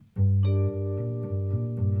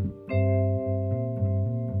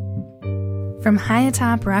From high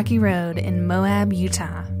atop Rocky Road in Moab,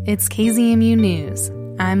 Utah, it's KZMU News.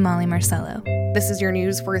 I'm Molly Marcello. This is your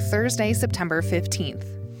news for Thursday, September 15th.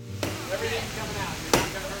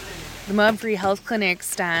 The Moab Free Health Clinic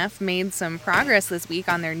staff made some progress this week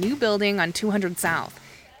on their new building on 200 South.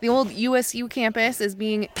 The old USU campus is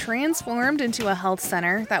being transformed into a health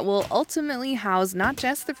center that will ultimately house not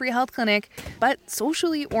just the Free Health Clinic, but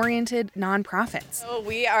socially oriented nonprofits. So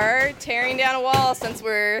we are tearing down a wall since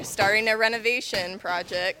we're starting a renovation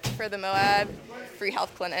project for the Moab Free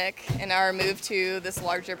Health Clinic and our move to this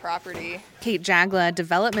larger property. Kate Jagla,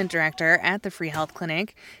 development director at the Free Health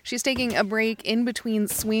Clinic, she's taking a break in between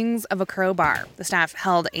swings of a crowbar. The staff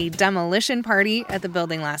held a demolition party at the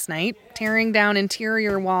building last night, tearing down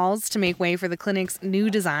interior walls to make way for the clinic's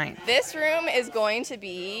new design. This room is going to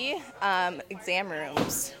be exam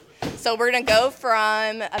rooms. So we're going to go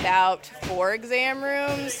from about 4 exam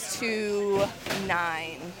rooms to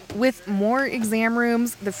 9. With more exam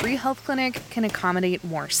rooms, the Free Health Clinic can accommodate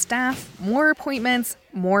more staff, more appointments,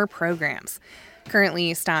 more programs.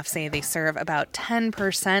 Currently, staff say they serve about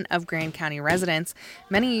 10% of Grand County residents,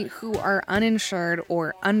 many who are uninsured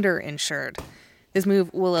or underinsured. This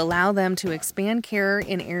move will allow them to expand care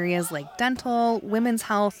in areas like dental, women's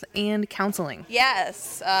health, and counseling.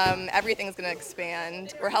 Yes, everything's going to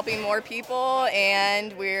expand. We're helping more people,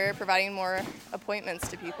 and we're providing more appointments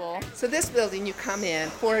to people. So this building, you come in,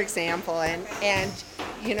 for example, and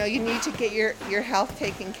you know, you need to get your health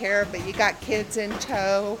taken care of, but you got kids in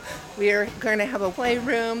tow. We're going to have a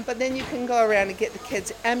playroom, but then you can go around and get the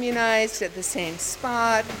kids immunized at the same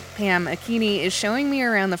spot. Pam Akini is showing me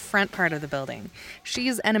around the front part of the building.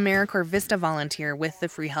 She's an AmeriCorps Vista volunteer with the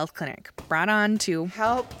Free Health Clinic, brought on to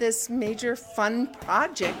help this major fun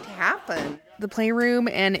project happen. The playroom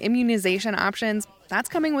and immunization options, that's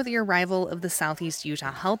coming with the arrival of the Southeast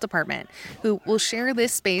Utah Health Department, who will share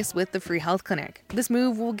this space with the Free Health Clinic. This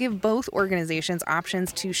move will give both organizations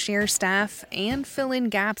options to share staff and fill in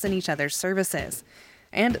gaps in each other's services.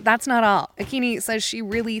 And that's not all. Akini says she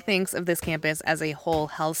really thinks of this campus as a whole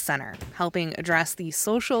health center, helping address the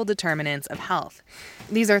social determinants of health.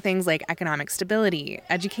 These are things like economic stability,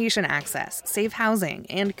 education access, safe housing,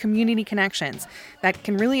 and community connections that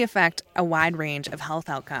can really affect a wide range of health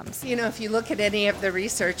outcomes. You know, if you look at any of the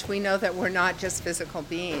research, we know that we're not just physical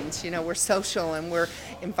beings. You know, we're social and we're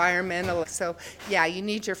environmental. So, yeah, you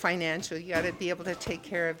need your financial. You got to be able to take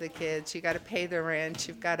care of the kids. You got to pay the rent.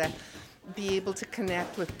 You've got to be able to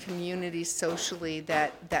connect with communities socially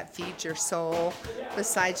that feeds your soul,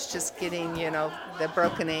 besides just getting, you know, the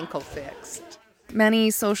broken ankle fixed.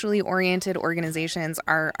 Many socially oriented organizations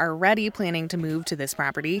are already planning to move to this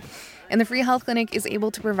property, and the Free Health Clinic is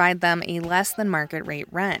able to provide them a less than market rate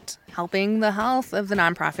rent, helping the health of the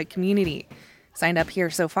nonprofit community. Signed up here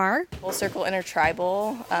so far: Full Circle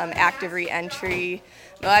Intertribal, Active Reentry,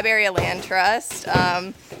 Moab Area Land Trust,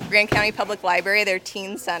 Grand County Public Library, their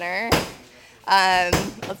teen center.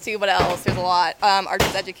 Let's see what else. There's a lot.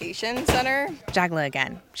 Arches Education Center. Jagla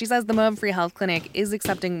again. She says the Moab Free Health Clinic is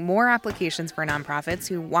accepting more applications for nonprofits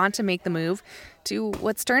who want to make the move to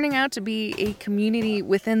what's turning out to be a community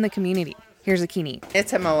within the community. Here's Akini.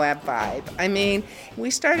 It's a Moab vibe. I mean, we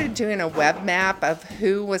started doing a web map of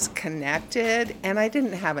who was connected, and I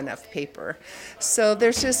didn't have enough paper. So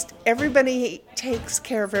there's just, everybody takes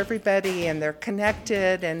care of everybody, and they're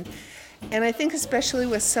connected, and I think especially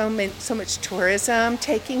with so much tourism,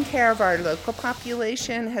 taking care of our local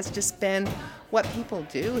population has just been what people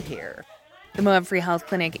do here. The Moab Free Health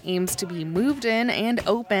Clinic aims to be moved in and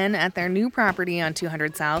open at their new property on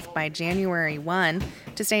 200 South by January 1.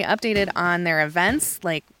 To stay updated on their events,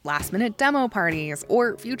 like last-minute demo parties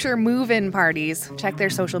or future move-in parties, check their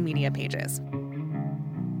social media pages.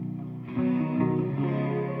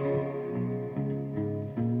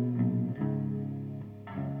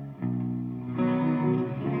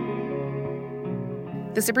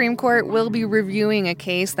 The Supreme Court will be reviewing a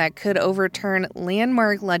case that could overturn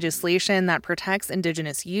landmark legislation that protects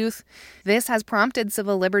Indigenous youth. This has prompted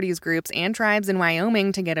civil liberties groups and tribes in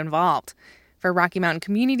Wyoming to get involved. For Rocky Mountain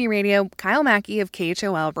Community Radio, Kyle Mackey of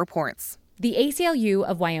KHOL reports. The ACLU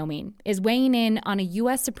of Wyoming is weighing in on a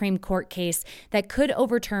U.S. Supreme Court case that could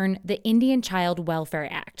overturn the Indian Child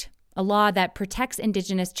Welfare Act, a law that protects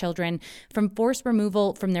Indigenous children from forced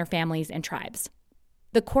removal from their families and tribes.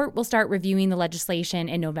 The court will start reviewing the legislation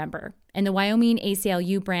in November, and the Wyoming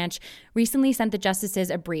ACLU branch recently sent the justices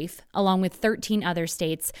a brief, along with 13 other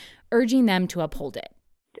states, urging them to uphold it.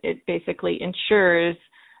 It basically ensures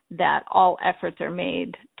that all efforts are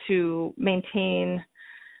made to maintain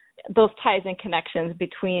those ties and connections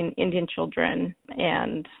between Indian children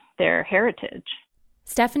and their heritage.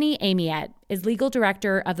 Stephanie Amiette is legal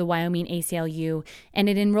director of the Wyoming ACLU and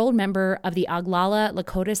an enrolled member of the Oglala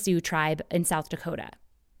Lakota Sioux tribe in South Dakota.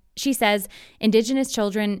 She says Indigenous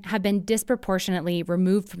children have been disproportionately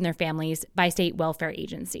removed from their families by state welfare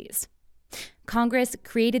agencies. Congress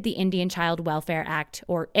created the Indian Child Welfare Act,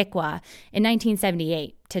 or ICWA, in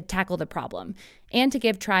 1978 to tackle the problem and to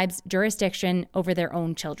give tribes jurisdiction over their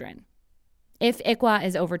own children. If ICWA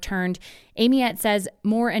is overturned, Amiette says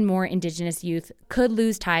more and more Indigenous youth could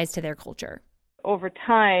lose ties to their culture. Over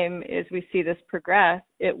time, as we see this progress,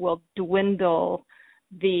 it will dwindle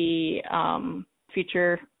the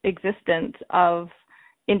future existence of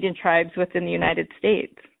Indian tribes within the United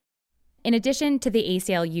States. In addition to the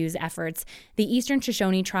ACLU's efforts, the Eastern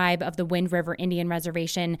Shoshone tribe of the Wind River Indian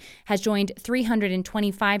Reservation has joined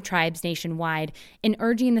 325 tribes nationwide in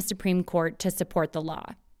urging the Supreme Court to support the law,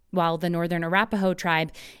 while the Northern Arapaho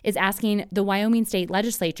tribe is asking the Wyoming State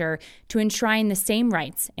Legislature to enshrine the same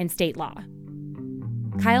rights in state law.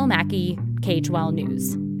 Kyle Mackey, KHOL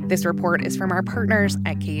News. This report is from our partners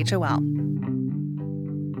at KHOL.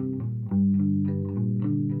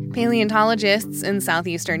 Paleontologists in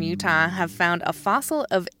southeastern Utah have found a fossil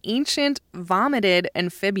of ancient vomited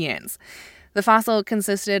amphibians. The fossil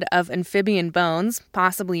consisted of amphibian bones,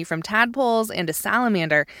 possibly from tadpoles and a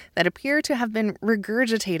salamander, that appear to have been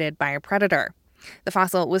regurgitated by a predator. The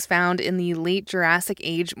fossil was found in the late Jurassic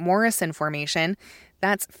Age Morrison Formation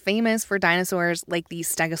that's famous for dinosaurs like the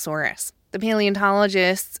Stegosaurus. The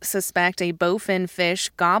paleontologists suspect a bowfin fish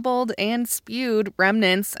gobbled and spewed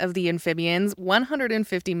remnants of the amphibians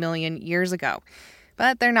 150 million years ago,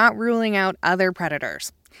 but they're not ruling out other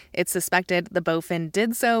predators. It's suspected the bowfin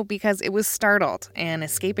did so because it was startled and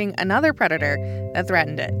escaping another predator that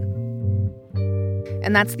threatened it.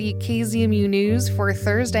 And that's the KZMU News for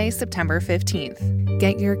Thursday, September 15th.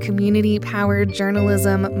 Get your community-powered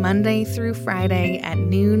journalism Monday through Friday at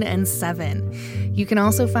noon and 7. You can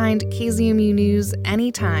also find KZMU News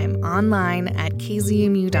anytime online at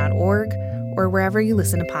kzmu.org or wherever you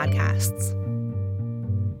listen to podcasts.